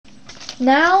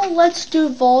Now let's do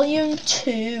volume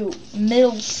 2,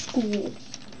 middle school.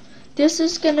 This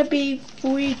is gonna be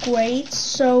 3 grades,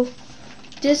 so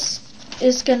this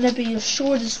is gonna be the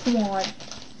shortest one.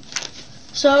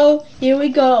 So here we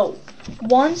go.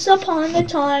 Once upon a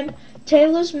time,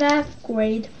 Taylor's math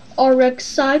grade are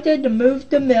excited to move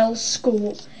to middle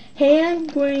school.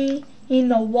 Hand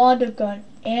bringing a water gun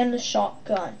and a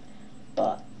shotgun,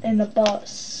 but in a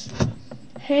bus.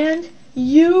 Hand,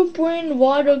 you bring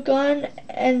water gun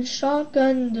and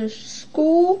shotgun to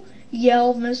school?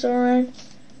 Yelled Miss Erin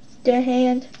to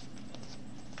Hand.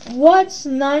 What's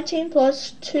 19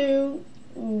 plus 2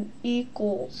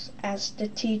 equals? Asked the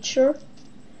teacher.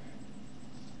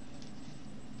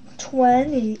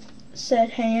 20,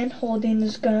 said Hand, holding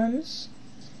his guns,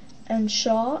 and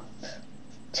shot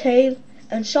Taylor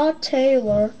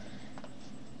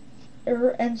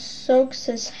and soaks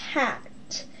his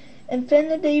hat.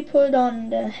 Infinity put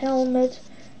on the helmet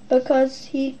because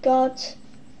he got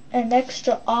an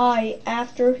extra eye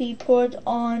after he put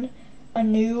on a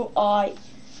new eye.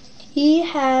 He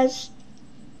has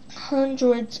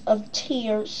hundreds of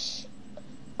tears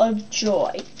of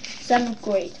joy. 7th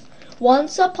grade.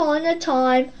 Once upon a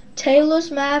time,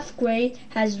 Taylor's math grade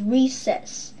has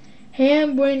recess.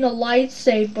 Hand bring a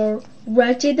lightsaber,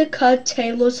 ready to cut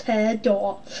Taylor's head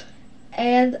off,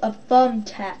 and a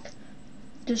thumbtack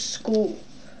to school,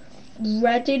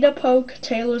 ready to poke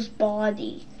Taylor's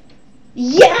body.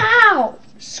 Yow!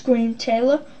 Screamed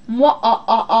Taylor.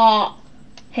 Wah-ah-ah-ah!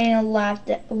 Hand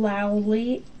laughed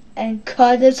loudly and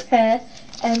cut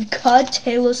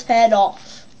Taylor's head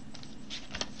off.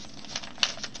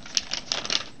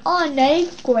 On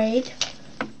 8th grade,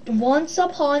 once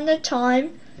upon a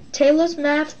time, Taylor's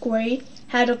math grade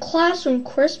had a classroom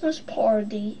Christmas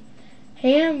party.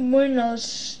 Hand bring a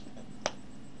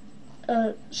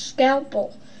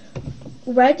scalpel,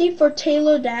 ready for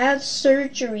Taylor to have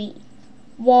surgery.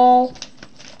 While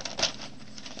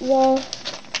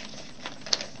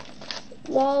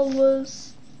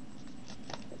was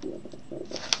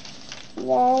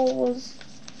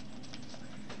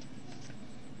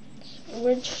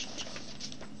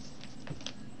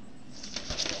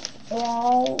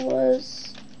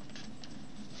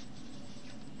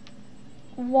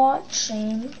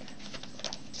watching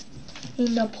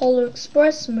in the Polar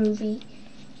Express movie,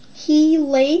 he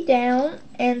lay down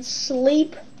and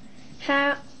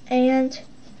and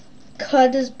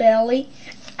cut his belly.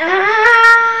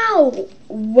 Ow!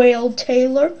 Wailed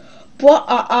Taylor.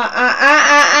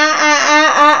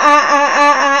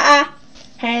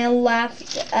 Hand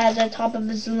laughed at the top of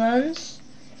his lungs.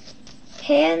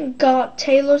 Hand got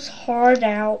Taylor's heart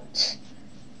out,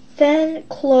 then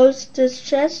closed his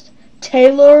chest.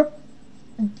 Taylor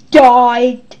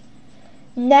died.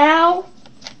 Now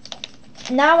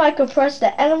I could press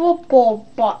the edible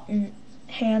bulb button,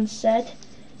 Hand said,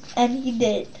 and he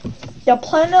did. The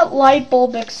planet light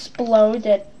bulb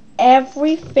exploded.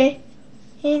 Everything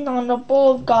on the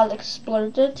bulb got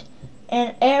exploded,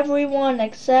 and everyone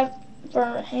except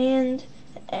for Hand,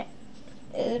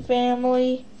 his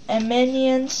family, and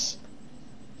minions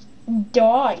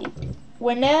died.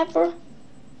 Whenever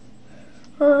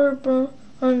her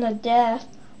burned to death,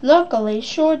 luckily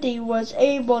Shorty was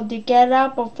able to get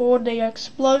out before the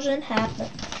explosion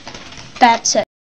happened. That's it.